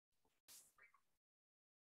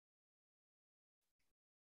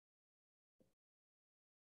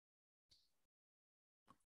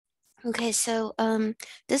Okay, so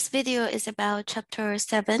this video is about chapter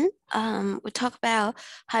 7. We talk about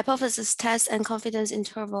hypothesis test and confidence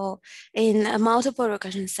interval in a multiple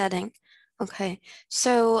regression setting. Okay,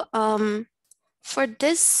 so for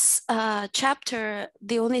this chapter,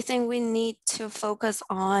 the only thing we need to focus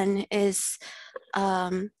on is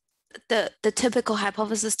the typical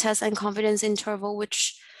hypothesis test and confidence interval,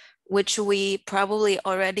 which we probably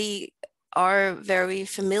already are very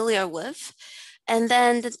familiar with. And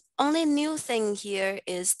then the only new thing here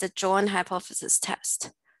is the joint hypothesis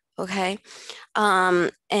test. Okay.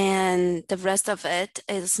 And the rest of it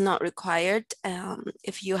is not required.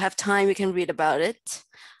 If you have time, you can read about it.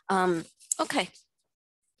 Okay.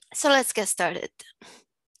 So let's get started.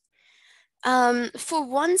 For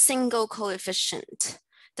one single coefficient,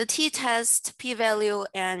 the t-test, p-value,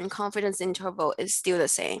 and confidence interval is still the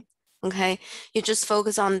same. Okay, you just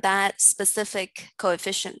focus on that specific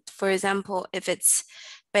coefficient. For example, if it's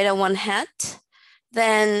beta 1 hat,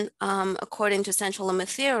 then according to central limit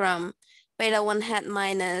theorem, beta 1 hat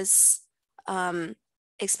minus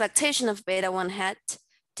expectation of beta 1 hat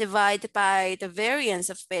divided by the variance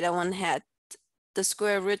of beta 1 hat, the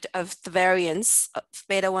square root of the variance of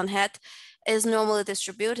beta 1 hat is normally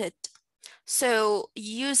distributed. So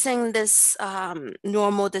using this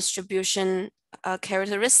normal distribution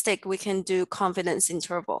characteristic, we can do confidence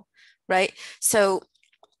interval, right? So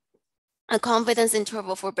a confidence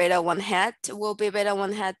interval for beta 1 hat will be beta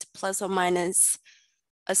 1 hat plus or minus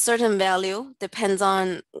a certain value, depends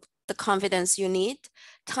on the confidence you need,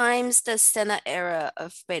 times the standard error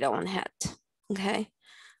of beta 1 hat, okay?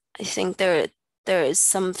 I think there is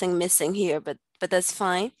something missing here, but that's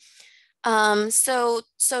fine. So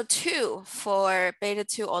 2 for beta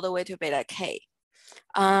 2 all the way to beta k.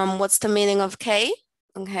 What's the meaning of k?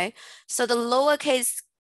 Okay, so the lowercase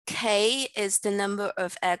k is the number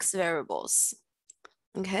of x variables.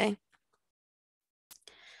 Okay.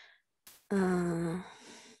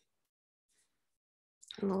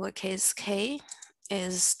 Lowercase k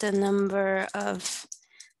is the number of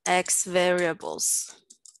x variables.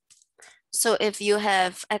 So if you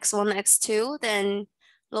have x1, x2, then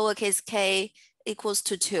lowercase k equals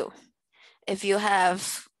to 2. If you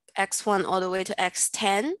have x1 all the way to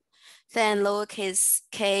x10, then lowercase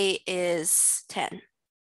k is 10.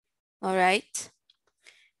 All right.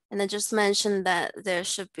 And I just mentioned that there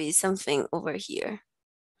should be something over here.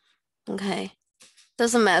 Okay.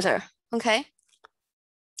 Doesn't matter. Okay.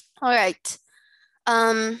 All right.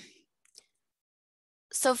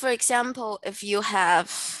 So for example, if you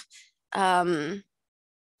have test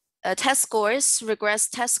scores, regress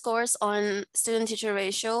test scores on student-teacher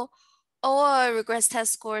ratio, or regress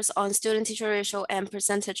test scores on student-teacher ratio and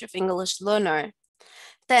percentage of English learner,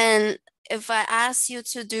 then if I ask you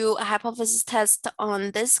to do a hypothesis test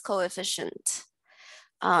on this coefficient,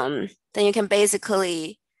 then you can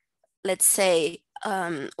basically, let's say,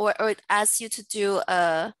 or ask you to do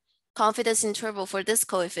a confidence interval for this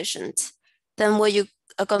coefficient, then what you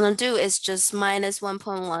are gonna do is just minus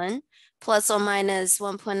 1.1 plus or minus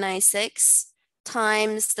 1.96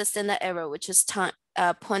 times the standard error, which is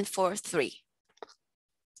 0.43.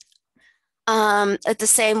 The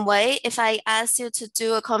same way, if I ask you to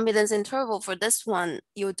do a confidence interval for this one,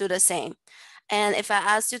 you would do the same. And if I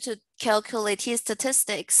asked you to calculate t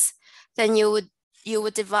statistics, then you would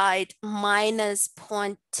divide minus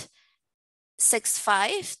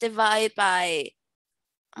 0.65 divided by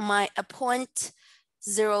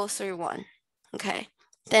 0.031. Okay.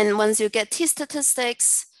 Then once you get t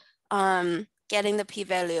statistics, getting the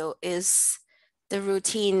p-value is the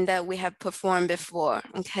routine that we have performed before.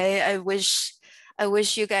 Okay. I wish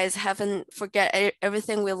you guys haven't forget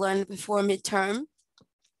everything we learned before midterm.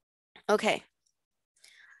 Okay.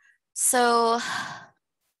 So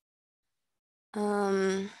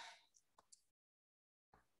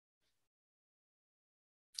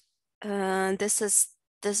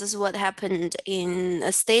this is what happened in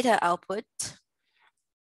a data output.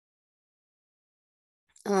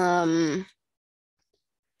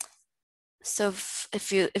 So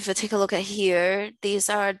if you take a look at here, these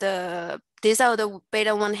are the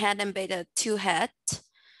beta 1 hat and beta 2 hat.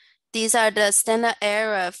 These are the standard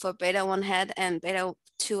error for beta 1 hat and beta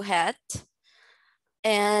 2 hat.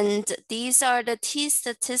 And these are the t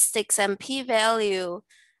statistics and p-value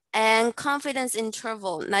and confidence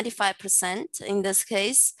interval, 95% in this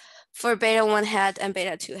case, for beta 1 hat and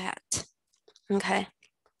beta 2 hat. Okay.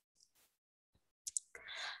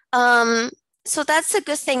 So that's a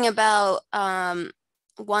good thing about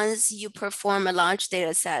once you perform a large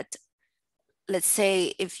data set. Let's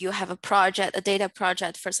say if you have a data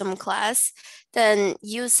project for some class, then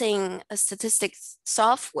using a statistics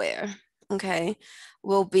software, okay,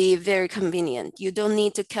 will be very convenient. You don't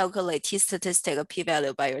need to calculate t-statistic or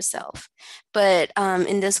p-value by yourself. But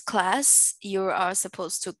in this class, you are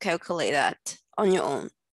supposed to calculate that on your own.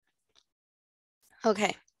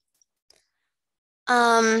 Okay.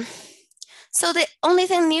 So the only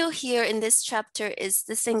thing new here in this chapter is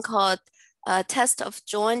this thing called test of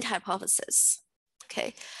joint hypothesis.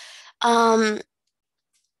 Okay.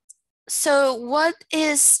 So what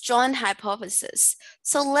is joint hypothesis?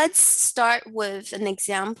 So let's start with an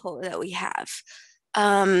example that we have.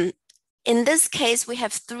 In this case, we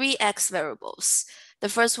have 3 X variables. The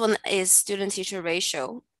first one is student-teacher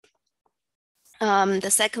ratio. The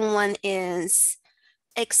second one is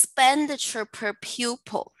expenditure per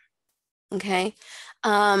pupil, okay?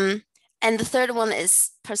 And the third one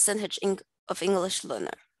is percentage of English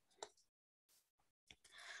learner.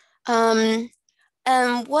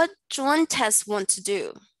 And what joint tests want to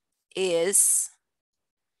do is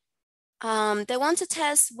they want to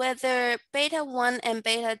test whether beta 1 and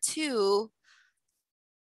beta 2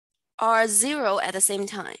 are 0 at the same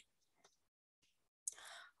time.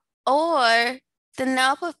 Or the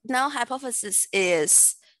null hypothesis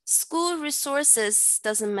is school resources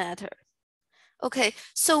doesn't matter. Okay,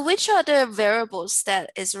 so which are the variables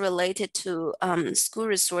that is related to school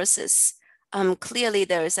resources? Clearly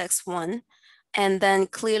there is X1, and then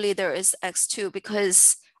clearly there is X2,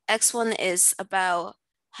 because X1 is about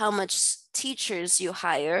how much teachers you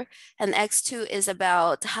hire, and X2 is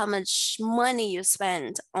about how much money you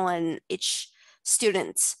spend on each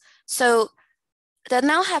student. So the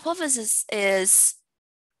null hypothesis is,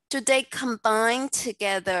 do they combine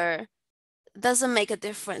together? Doesn't make a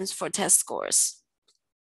difference for test scores.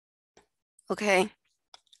 Okay.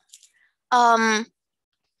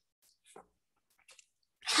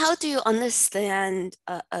 How do you understand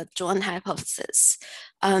a joint hypothesis?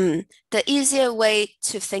 The easier way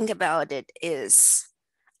to think about it is,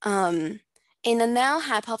 in a null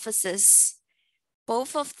hypothesis,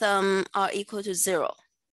 both of them are equal to 0.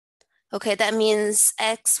 Okay, that means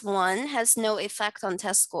X1 has no effect on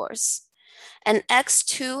test scores, and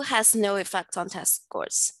X2 has no effect on test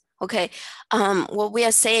scores. Okay, what we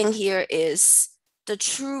are saying here is the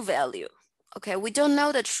true value. Okay, we don't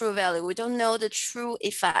know the true value. We don't know the true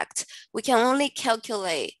effect. We can only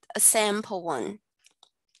calculate a sample one.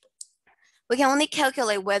 We can only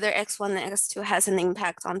calculate whether X1 and X2 has an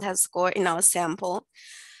impact on test score in our sample.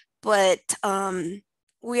 But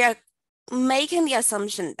we are making the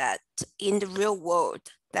assumption that in the real world,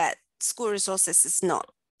 that school resources is not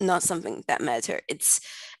something that matters.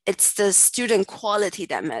 It's the student quality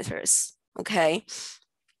that matters. Okay.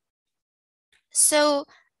 So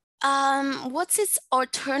what's its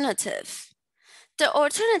alternative? The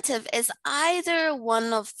alternative is either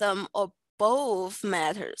one of them or both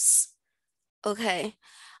matters. Okay.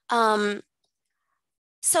 So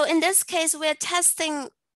in this case, we're testing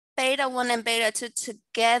beta 1 and beta 2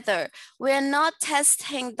 together. We're not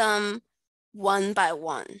testing them one by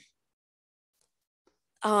one.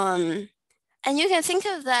 And you can think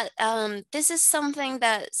of that, this is something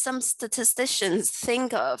that some statisticians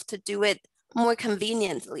think of to do it more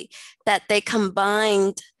conveniently, that they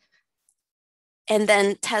combined and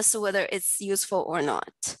then test whether it's useful or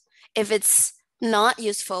not. If it's not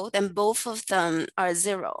useful, then both of them are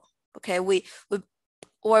 0. Okay, we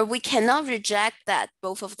cannot reject that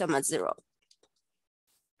both of them are 0.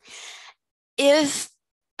 If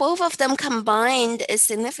both of them combined is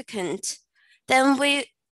significant, then we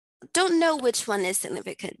don't know which one is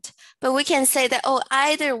significant, but we can say that, oh,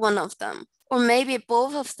 either one of them, or maybe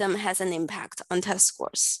both of them has an impact on test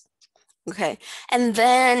scores. Okay, and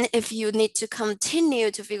then if you need to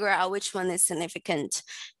continue to figure out which one is significant,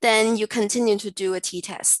 then you continue to do a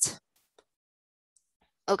t-test.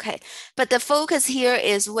 Okay, but the focus here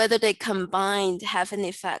is whether they combined have an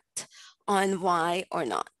effect on Y or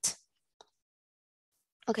not.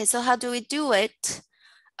 Okay, so how do we do it?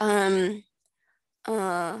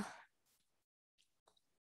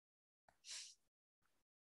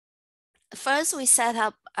 First, we set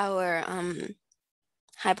up our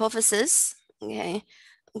hypothesis. Okay,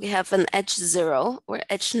 we have an H0 or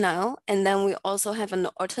H null, and then we also have an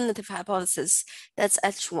alternative hypothesis that's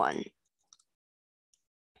H1.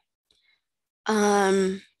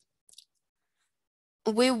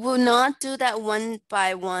 We will not do that one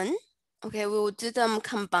by one. Okay, we will do them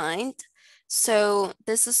combined. So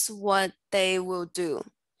this is what they will do.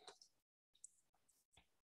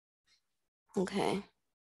 Okay.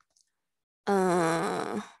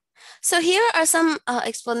 So here are some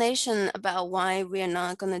explanation about why we are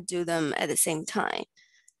not gonna do them at the same time.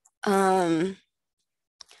 I'm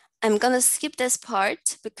gonna skip this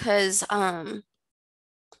part because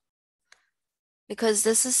because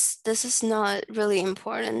this is not really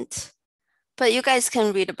important, but you guys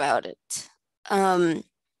can read about it.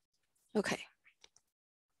 Okay.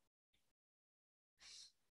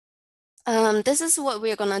 This is what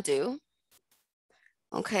we're gonna do.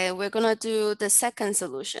 Okay, we're gonna do the second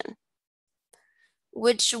solution,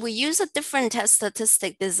 which we use a different test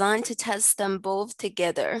statistic designed to test them both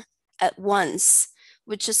together at once,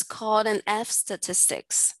 which is called an F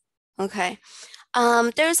statistics. Okay.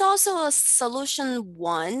 There's also a solution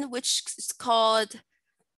one, which is called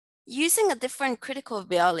using a different critical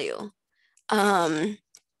value.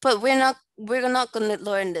 But we're not gonna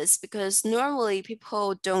learn this because normally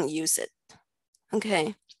people don't use it.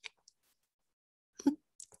 Okay.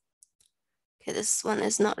 Okay, this one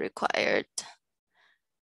is not required.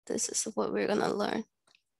 This is what we're gonna learn.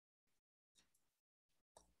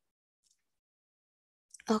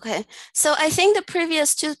 Okay, so I think the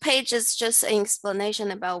previous 2 pages just an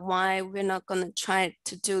explanation about why we're not gonna try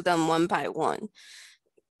to do them one by one,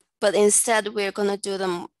 but instead we're gonna do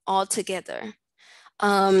them all together.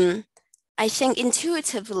 I think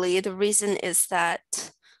intuitively the reason is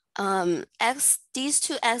that these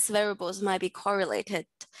two x variables might be correlated,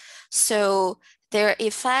 so their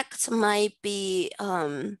effect might be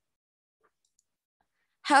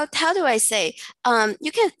how do I say?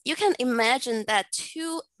 You can imagine that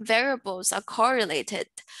two variables are correlated,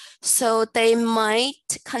 so they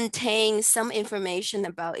might contain some information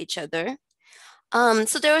about each other.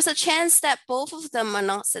 So there is a chance that both of them are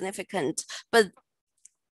not significant, but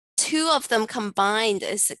two of them combined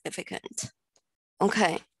is significant.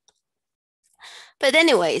 Okay. But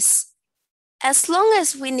anyways, as long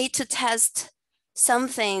as we need to test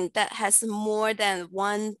something that has more than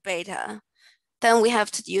one beta, then we have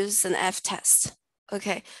to use an F test.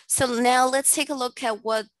 Okay, so now let's take a look at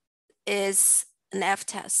what is an F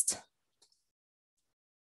test.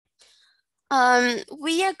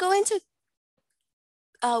 We are going to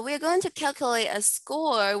calculate a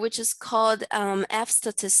score which is called F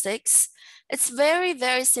statistics. It's very,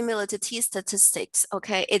 very similar to T statistics.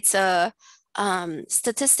 Okay, it's a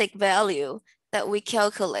statistic value that we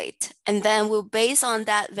calculate, and then we'll base on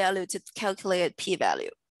that value to calculate a p-value.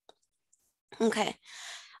 Okay.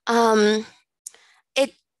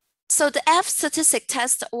 So the F statistic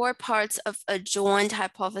tests all parts of a joint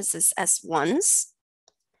hypothesis as ones.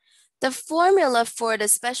 The formula for the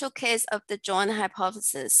special case of the joint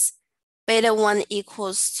hypothesis, beta 1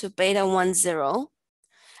 equals to beta 1 0,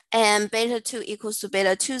 and beta 2 equals to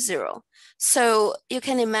beta 2 0. So you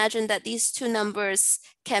can imagine that these two numbers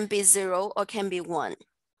can be 0 or can be 1,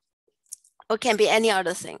 or can be any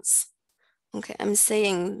other things. Okay, I'm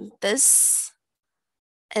saying this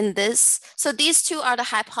and this. So these two are the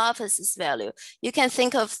hypothesis value. You can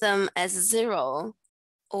think of them as 0,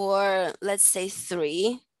 or let's say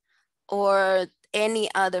 3, or any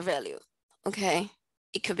other value. Okay,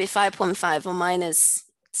 it could be 5.5 or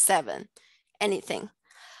 -7, anything.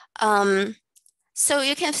 So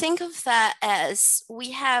you can think of that as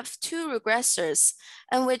we have two regressors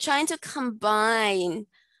and we're trying to combine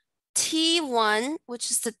T1,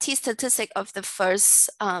 which is the T statistic of the first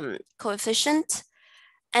coefficient,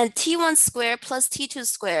 and T1 squared plus T2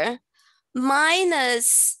 squared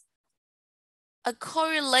minus a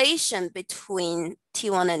correlation between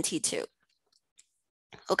T1 and T2.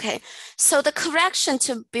 Okay, so the correction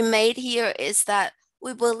to be made here is that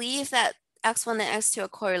we believe that X1 and X2 are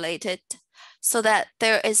correlated, so that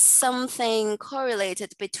there is something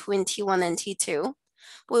correlated between T1 and T2.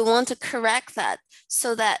 We want to correct that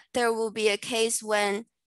so that there will be a case when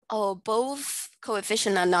both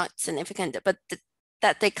coefficients are not significant, but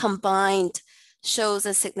that they combined shows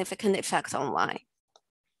a significant effect on Y.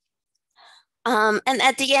 And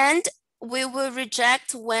at the end, we will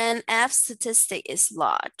reject when F statistic is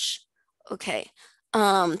large. Okay.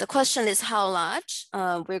 The question is how large?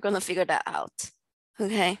 We're gonna figure that out.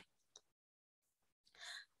 Okay.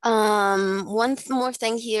 One more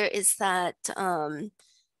thing here is that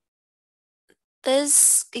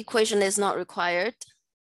this equation is not required.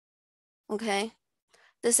 Okay.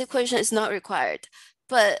 This equation is not required.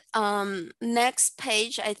 But next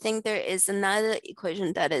page, I think there is another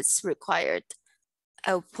equation that is required.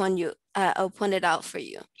 I'll point it out for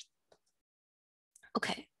you.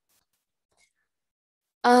 Okay.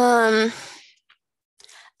 A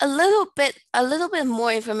little bit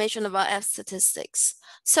more information about F statistics.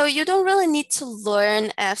 So you don't really need to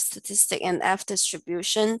learn F statistic and F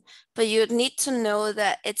distribution, but you need to know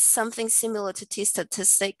that it's something similar to T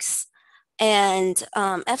statistics. And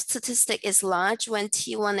F statistic is large when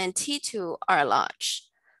T1 and T2 are large,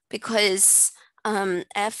 because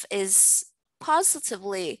F is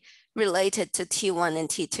positively related to T1 and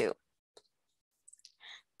T2.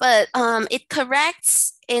 but it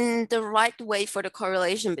corrects in the right way for the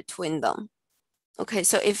correlation between them. Okay,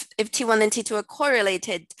 so if T1 and T2 are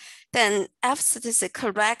correlated, then F statistic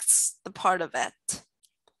corrects the part of it.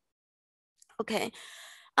 Okay,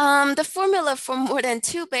 the formula for more than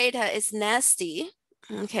 2 beta is nasty.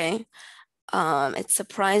 Okay, it's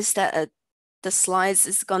surprised that the slides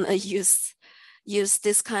is gonna use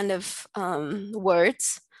this kind of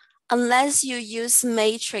words unless you use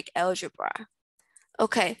matrix algebra.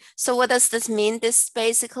 Okay, so what does this mean? This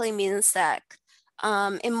basically means that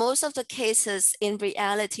in most of the cases, in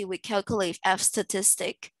reality, we calculate F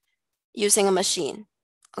statistic using a machine.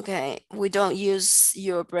 Okay, we don't use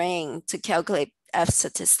your brain to calculate F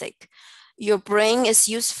statistic. Your brain is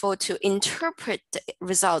useful to interpret the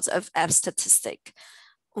results of F statistic,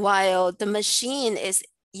 while the machine is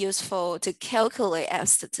useful to calculate F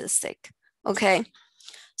statistic. Okay,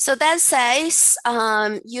 so that says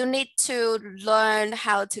you need to learn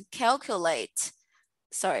how to calculate.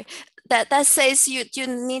 Sorry, that says you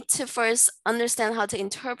need to first understand how to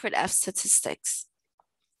interpret F statistics.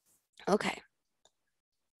 Okay.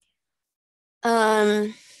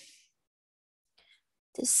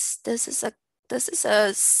 This is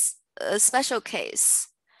a special case.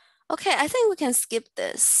 Okay, I think we can skip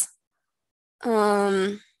this.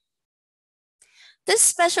 This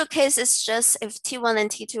special case is just if T1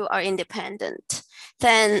 and T2 are independent.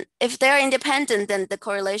 Then if they're independent, then the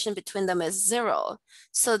correlation between them is 0.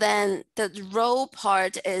 So then the row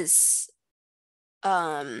part is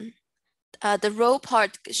the row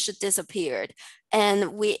part should disappear,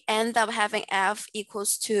 and we end up having F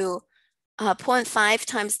equals to 0.5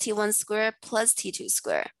 times T1 squared plus T2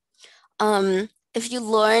 squared.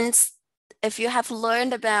 If you have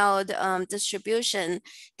learned about distribution,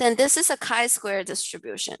 then this is a chi-square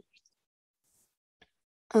distribution.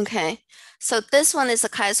 Okay, so this one is a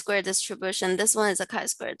chi-square distribution. This one is a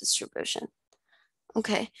chi-square distribution.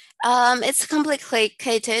 Okay, it's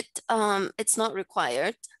complicated. It's not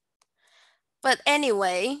required. But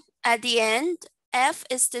anyway, at the end, F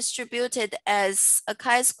is distributed as a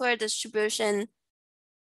chi-square distribution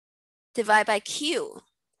divided by Q.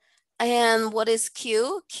 And what is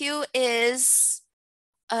Q? Q is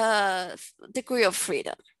degree of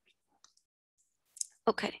freedom.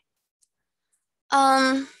 Okay.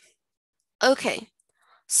 Okay.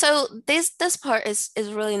 So this part is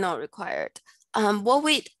really not required. What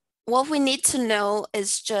we need to know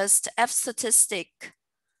is just F statistic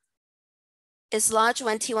is large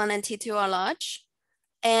when T1 and T2 are large,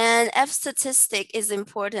 and F statistic is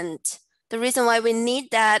important. The reason why we need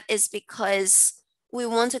that is because we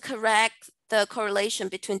want to correct the correlation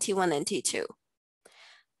between T1 and T2.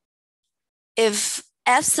 If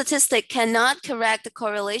F statistic cannot correct the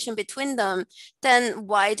correlation between them, then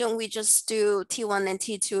why don't we just do T1 and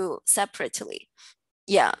T2 separately?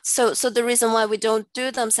 Yeah, so the reason why we don't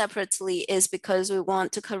do them separately is because we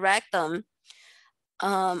want to correct them.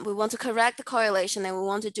 We want to correct the correlation, and we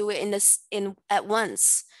want to do it at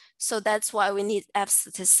once. So that's why we need F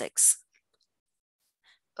statistics.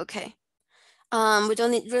 Okay. We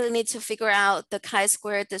don't really need to figure out the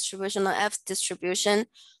chi-square distribution or F distribution.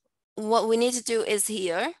 What we need to do is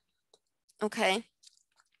here. Okay.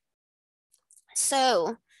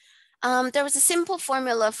 So there was a simple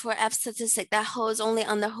formula for F statistic that holds only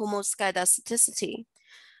under homoscedasticity.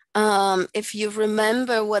 If you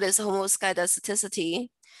remember what is homoscedasticity,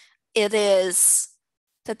 it is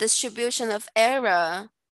the distribution of error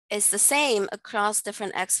is the same across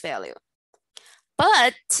different X value.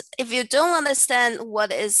 But if you don't understand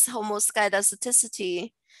what is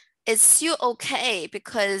homoscedasticity, it's still okay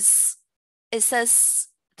because it says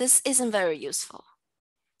this isn't very useful.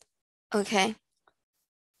 Okay.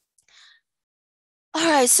 All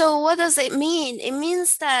right, so what does it mean? It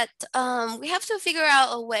means that we have to figure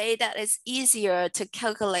out a way that is easier to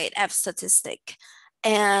calculate F statistic.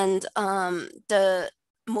 And the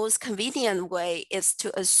most convenient way is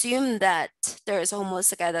to assume that there is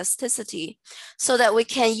homoscedasticity so that we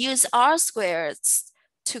can use R squares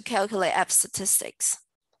to calculate F statistics.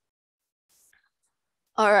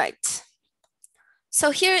 All right,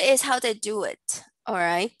 so here is how they do it. All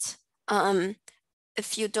right.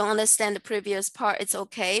 If you don't understand the previous part, it's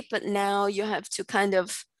okay, but now you have to kind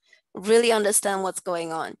of really understand what's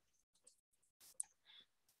going on.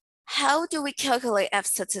 How do we calculate F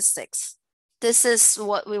statistics? This is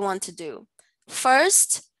what we want to do.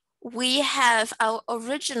 First, we have our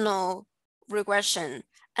original regression,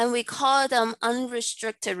 and we call them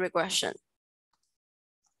unrestricted regression.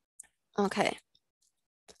 Okay,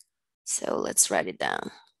 so let's write it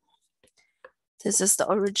down. This is the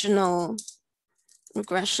original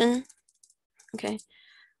regression. Okay,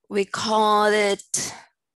 we call it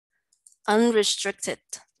unrestricted.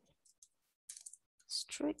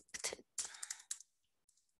 Restricted.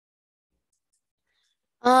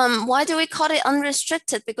 Why do we call it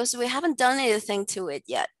unrestricted? Because we haven't done anything to it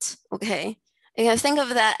yet. Okay. You can think of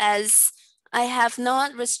that as I have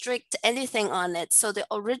not restricted anything on it. So the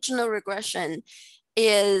original regression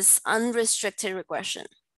is unrestricted regression.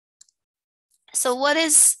 So what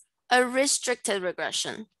is a restricted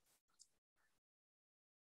regression?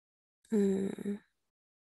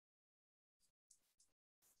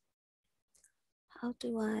 How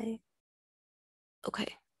do I?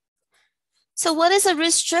 Okay. So what is a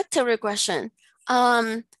restricted regression?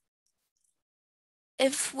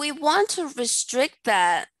 If we want to restrict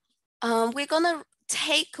that, we're gonna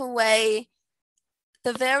take away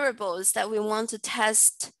the variables that we want to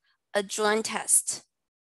test a joint test.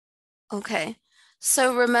 Okay,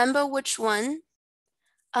 so remember which one?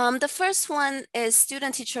 The first one is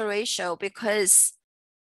student-teacher ratio because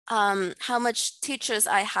how much teachers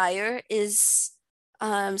I hire is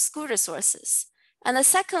school resources. And the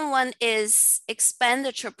second one is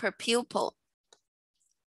expenditure per pupil.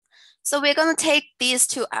 So we're going to take these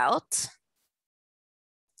two out.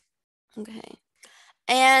 Okay.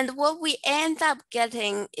 And what we end up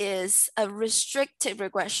getting is a restricted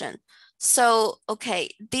regression. So, okay,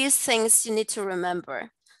 these things you need to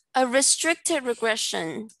remember. A restricted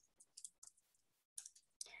regression,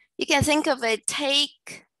 you can think of it,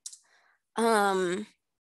 take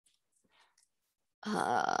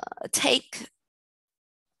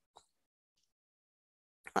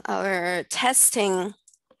our testing,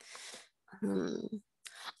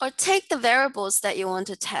 or take the variables that you want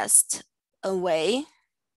to test away.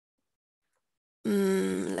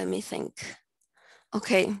 Let me think.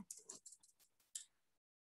 Okay.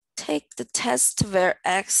 Take the test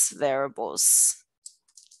x variables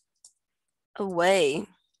away.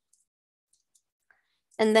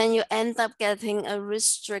 And then you end up getting a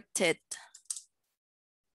restricted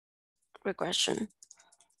regression.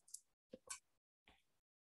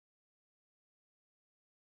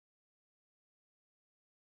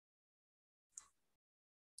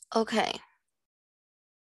 Okay.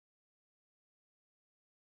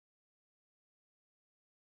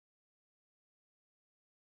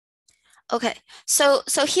 Okay, so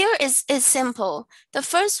here is simple. The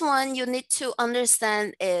first one you need to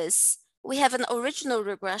understand is we have an original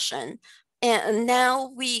regression, and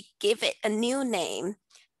now we give it a new name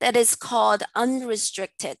that is called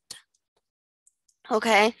unrestricted.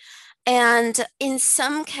 Okay, and in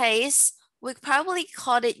some case, we probably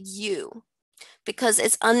call it U because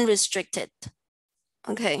it's unrestricted.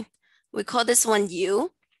 Okay, we call this one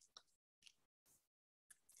U.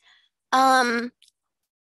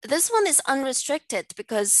 This one is unrestricted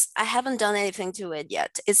because I haven't done anything to it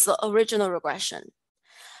yet. It's the original regression.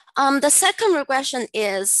 The second regression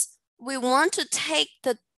is we want to take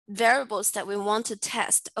the variables that we want to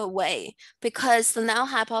test away because the null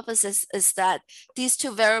hypothesis is that these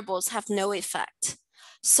two variables have no effect.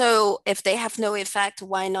 So if they have no effect,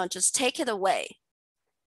 why not just take it away,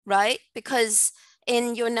 right? Because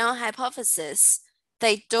in your null hypothesis,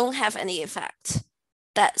 they don't have any effect.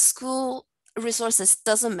 That school resources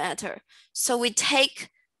doesn't matter. So we take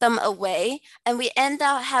them away and we end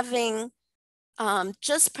up having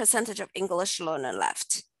just percentage of English learner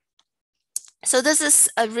left. So this is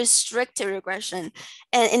a restricted regression.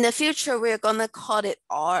 And in the future, we're gonna call it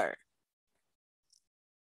R.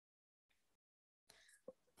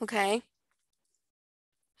 Okay.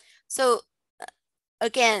 So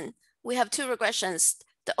again, we have two regressions.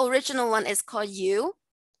 The original one is called U.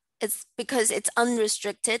 It's because it's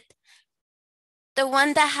unrestricted. The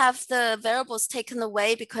one that have the variables taken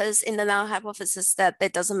away because in the null hypothesis that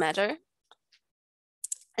it doesn't matter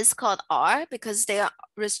is called R because they are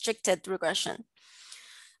restricted regression.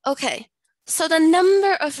 Okay, so the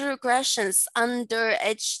number of regressions under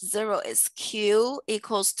H0 is Q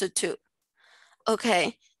equals to 2.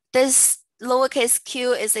 Okay, this lowercase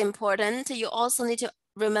q is important. You also need to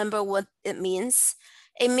remember what it means.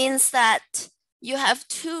 It means that you have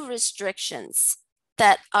two restrictions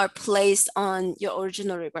that are placed on your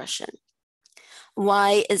original regression.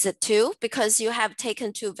 Why is it 2? Because you have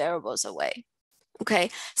taken 2 variables away. Okay,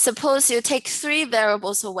 suppose you take 3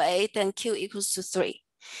 variables away, then q equals to 3.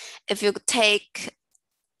 If you take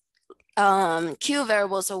q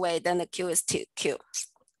variables away, then the q is 2q.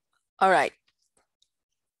 All right.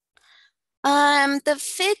 The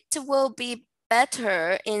fit will be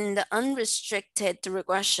better in the unrestricted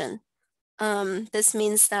regression. This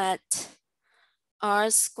means that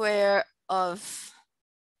r square of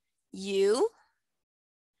u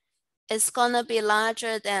is gonna be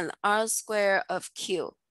larger than r square of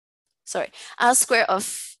q. Sorry, r square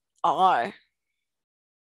of R.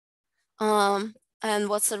 And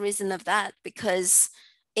what's the reason of that? Because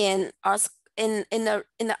in R in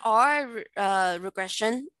the R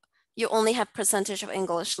regression, you only have percentage of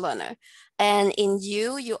English learner, and in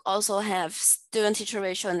U you also have student teacher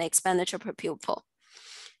ratio and expenditure per pupil.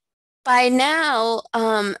 By now,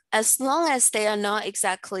 as long as they are not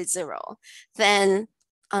exactly zero, then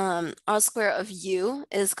R square of U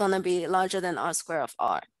is gonna be larger than R square of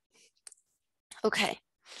R. Okay.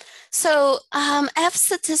 So F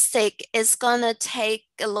statistic is gonna take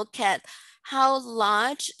a look at how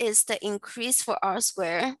large is the increase for R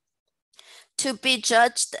square to be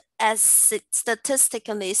judged as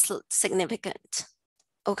statistically significant.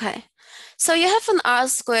 Okay, so you have an R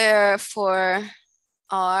square for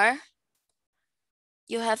R,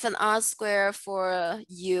 you have an R square for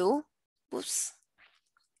U, oops.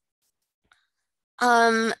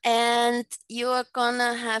 And you're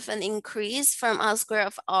gonna have an increase from R square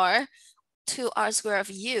of R to R square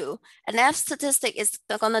of U. And F statistic is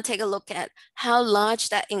gonna take a look at how large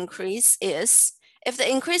that increase is. If the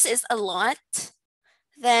increase is a lot,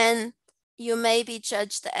 then you may be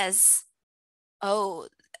judged as, oh,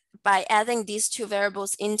 by adding these two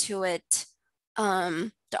variables into it,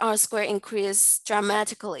 the R square increase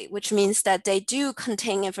dramatically, which means that they do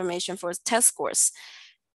contain information for test scores.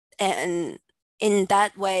 And in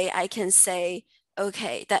that way, I can say,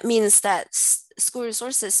 okay, that means that school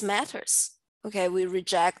resources matters. Okay, we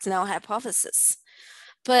reject null hypothesis.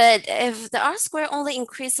 But if the R square only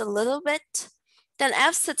increase a little bit, then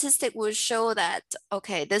F statistic will show that,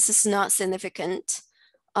 okay, this is not significant,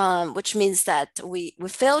 which means that we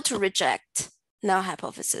fail to reject null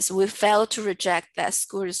hypothesis. We fail to reject that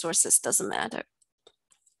school resources doesn't matter.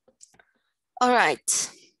 All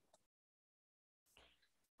right.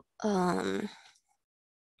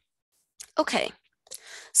 Okay.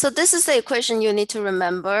 So this is the equation you need to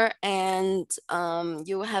remember, and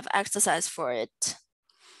you have exercise for it.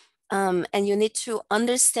 And you need to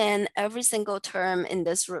understand every single term in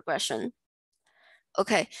this regression.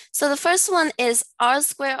 Okay, so the first one is R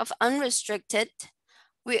square of unrestricted.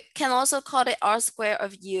 We can also call it R square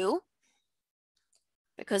of U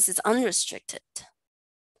because it's unrestricted.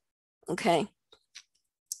 Okay,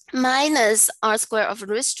 minus R square of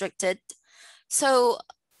restricted. So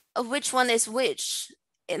which one is which?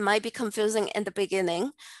 It might be confusing in the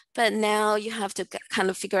beginning, but now you have to kind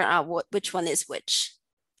of figure out which one is which.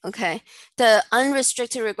 Okay, the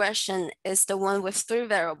unrestricted regression is the one with 3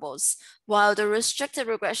 variables, while the restricted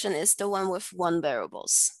regression is the one with 1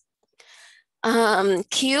 variables.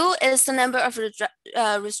 Q is the number of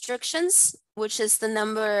restrictions, which is the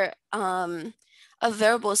number of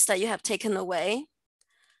variables that you have taken away.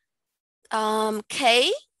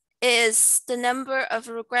 K is the number of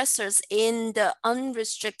regressors in the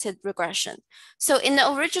unrestricted regression. So in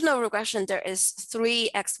the original regression, there is 3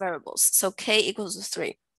 X variables. So K equals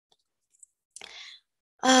 3.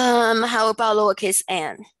 How about lowercase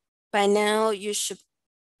n? By now, you should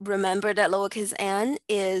remember that lowercase n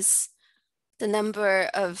is the number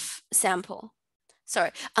of sample.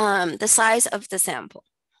 Sorry, the size of the sample.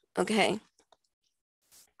 Okay.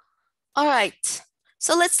 All right.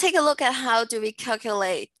 So let's take a look at how do we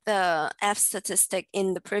calculate the F statistic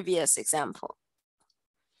in the previous example.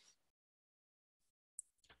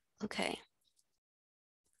 Okay.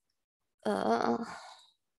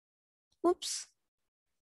 Whoops.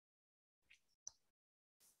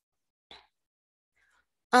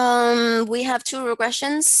 We have 2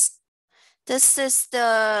 regressions. This is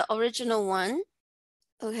the original one.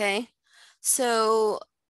 Okay. So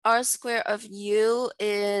R square of U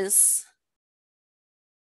is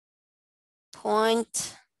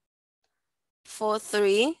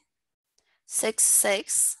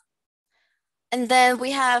 0.4366. And then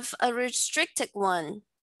we have a restricted one.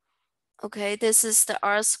 Okay, this is the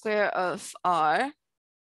R square of R.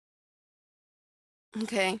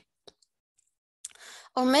 Okay.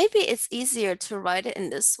 Or maybe it's easier to write it in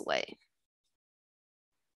this way.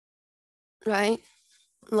 Right?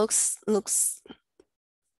 Looks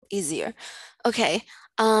easier. Okay.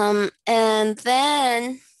 And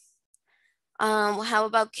then how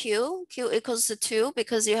about Q? Q equals to 2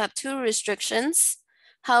 because you have 2 restrictions.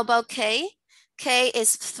 How about K? K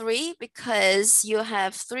is 3 because you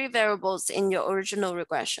have 3 variables in your original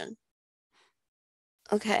regression.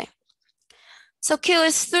 Okay. So Q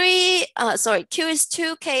is 3, Q is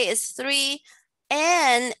 2, K is 3,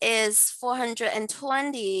 N is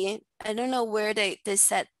 420. I don't know where they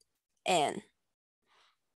set N.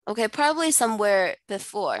 Okay, probably somewhere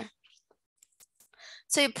before.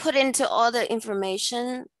 So you put into all the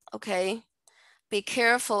information, okay? Be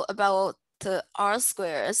careful about the R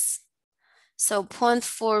squares. So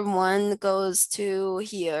 0.41 goes to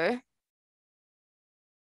here.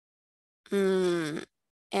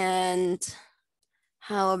 And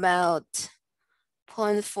how about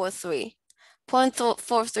 0.43?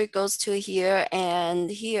 0.43 goes to here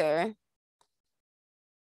and here,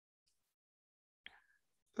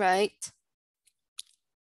 right?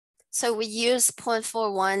 So we use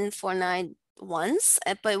 0.4149 once,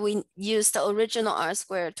 but we use the original R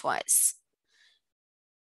squared twice.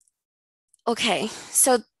 Okay,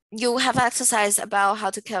 so you have exercise about how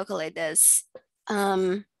to calculate this.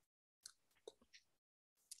 And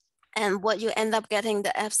what you end up getting,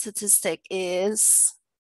 the F statistic is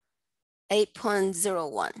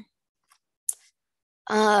 8.01.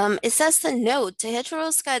 It says the note,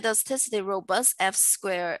 heteroscedasticity robust F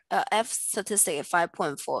statistic at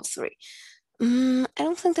 5.43. I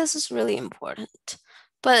don't think this is really important.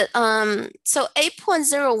 But so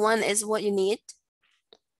 8.01 is what you need.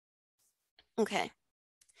 Okay.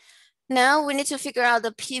 Now we need to figure out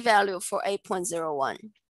the p-value for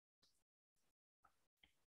 8.01.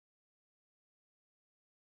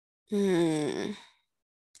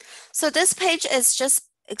 So this page is just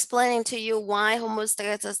explaining to you why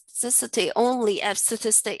homoscedasticity only F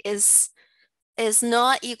statistic is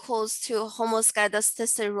not equals to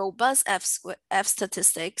homoscedasticity robust F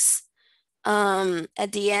statistics.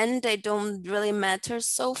 At the end, they don't really matter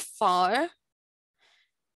so far.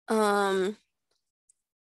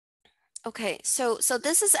 Okay, so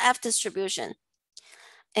this is F distribution.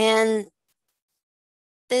 And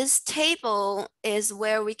this table is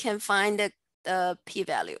where we can find the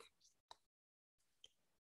p-value.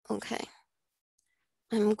 Okay.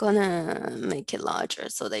 I'm gonna make it larger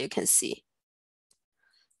so that you can see.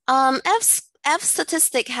 F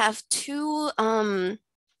statistic have two,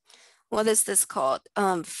 what is this called?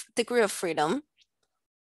 Degree of freedom.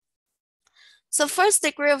 So first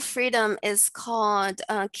degree of freedom is called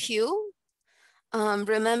Q.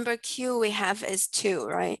 Remember Q we have is 2,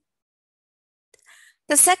 right?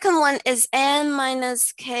 The second one is N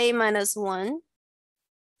minus K minus 1.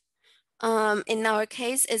 In our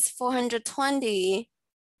case, it's 420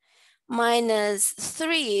 minus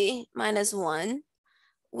 3 minus 1,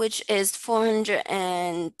 which is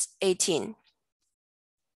 418.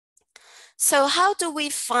 So how do we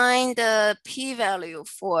find the p-value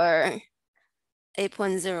for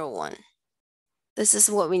 8.01? This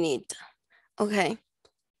is what we need. Okay.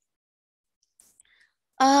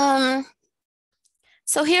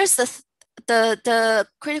 So here's the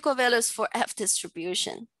critical values for F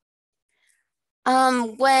distribution.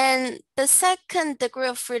 When the second degree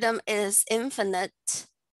of freedom is infinite,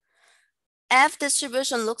 F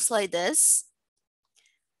distribution looks like this.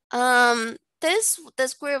 This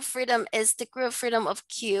degree of freedom is degree of freedom of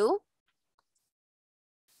Q.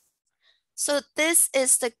 So this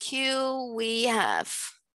is the Q we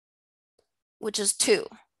have, which is 2.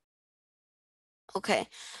 Okay,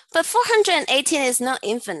 but 418 is not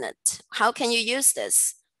infinite. How can you use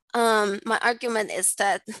this? My argument is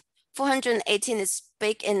that 418 is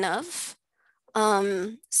big enough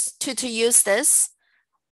to use this.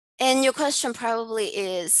 And your question probably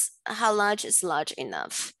is, how large is large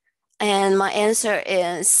enough? And my answer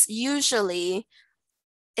is usually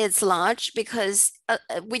it's large because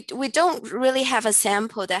we don't really have a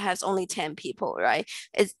sample that has only 10 people, right?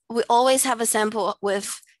 We always have a sample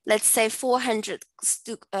with, let's say, 400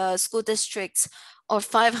 school districts or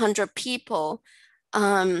 500 people.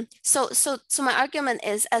 So my argument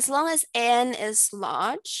is, as long as N is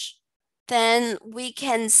large, then we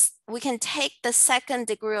can take the second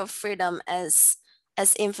degree of freedom as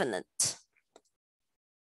infinite.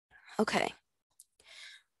 Okay.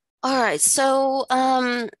 All right, so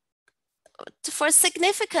for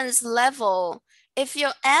significance level, if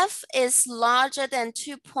your F is larger than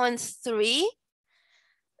 2.3,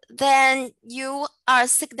 then you are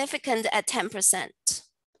significant at 10%.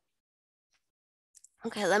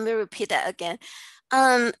 Okay, let me repeat that again.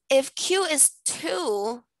 If Q is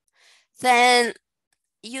 2, then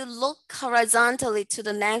you look horizontally to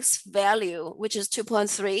the next value, which is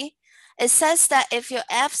 2.3. It says that if your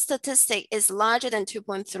F statistic is larger than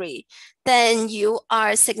 2.3, then you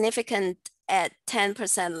are significant at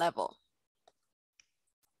 10% level.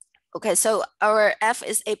 Okay, so our F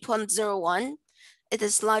is 8.01. It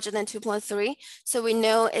is larger than 2.3. So we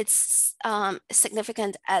know it's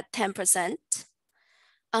significant at 10%.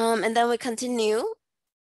 And then we continue.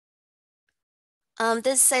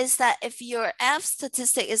 This says that if your F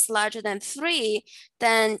statistic is larger than 3,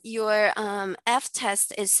 then your F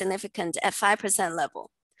test is significant at 5%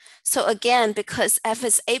 level. So again, because F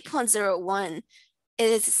is 8.01, it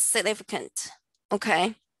is significant,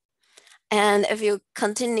 okay? And if you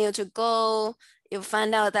continue to go, you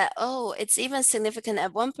find out that, oh, it's even significant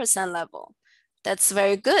at 1% level. That's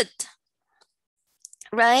very good,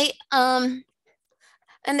 right? And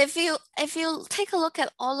if you take a look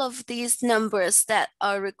at all of these numbers that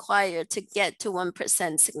are required to get to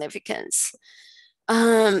 1% significance,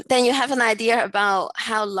 then you have an idea about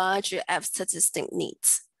how large your F statistic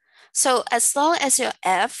needs. So as long as your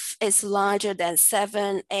F is larger than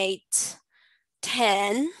 7, 8,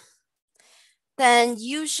 10, then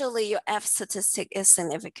usually your F statistic is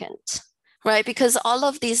significant, right? Because all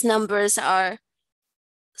of these numbers are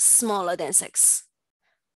smaller than 6.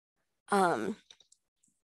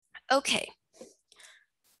 Okay.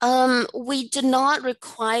 We do not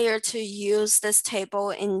require to use this table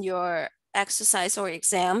in your exercise or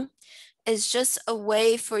exam. It's just a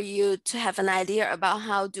way for you to have an idea about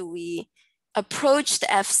how do we approach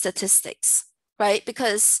the F statistics, right?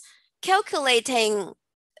 Because calculating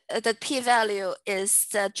the p-value is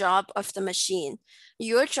the job of the machine.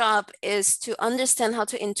 Your job is to understand how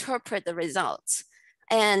to interpret the results.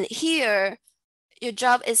 And here, your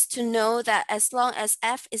job is to know that as long as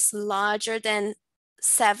F is larger than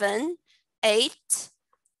 7, 8,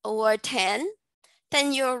 or 10,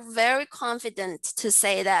 then you're very confident to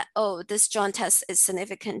say that, oh, this joint test is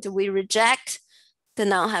significant. We reject the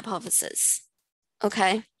null hypothesis.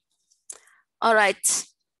 Okay. All right.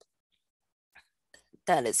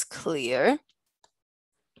 That is clear.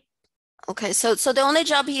 Okay, so the only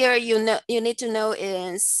job here you need to know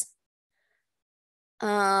is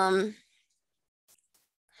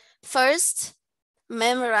first,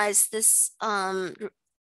 memorize this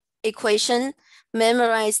equation,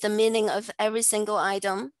 memorize the meaning of every single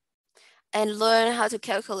item, and learn how to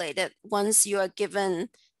calculate it once you are given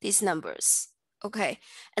these numbers. Okay,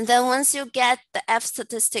 and then once you get the F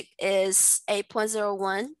statistic is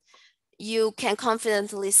 8.01, you can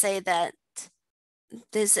confidently say that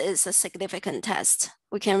this is a significant test.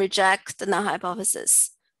 We can reject the null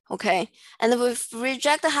hypothesis. Okay, and if we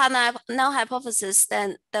reject the null hypothesis,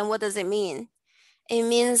 then what does it mean? It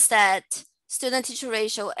means that student-teacher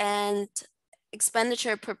ratio and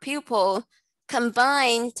expenditure per pupil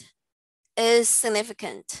combined is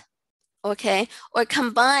significant, okay? Or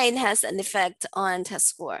combined has an effect on test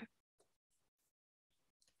score.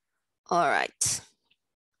 All right.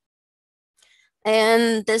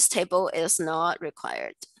 And this table is not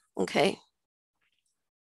required, okay?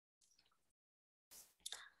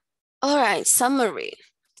 All right, summary.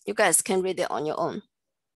 You guys can read it on your own.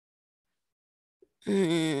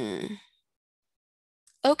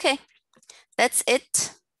 Okay, that's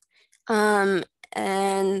it. And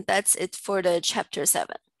that's it for the chapter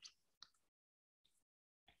 7.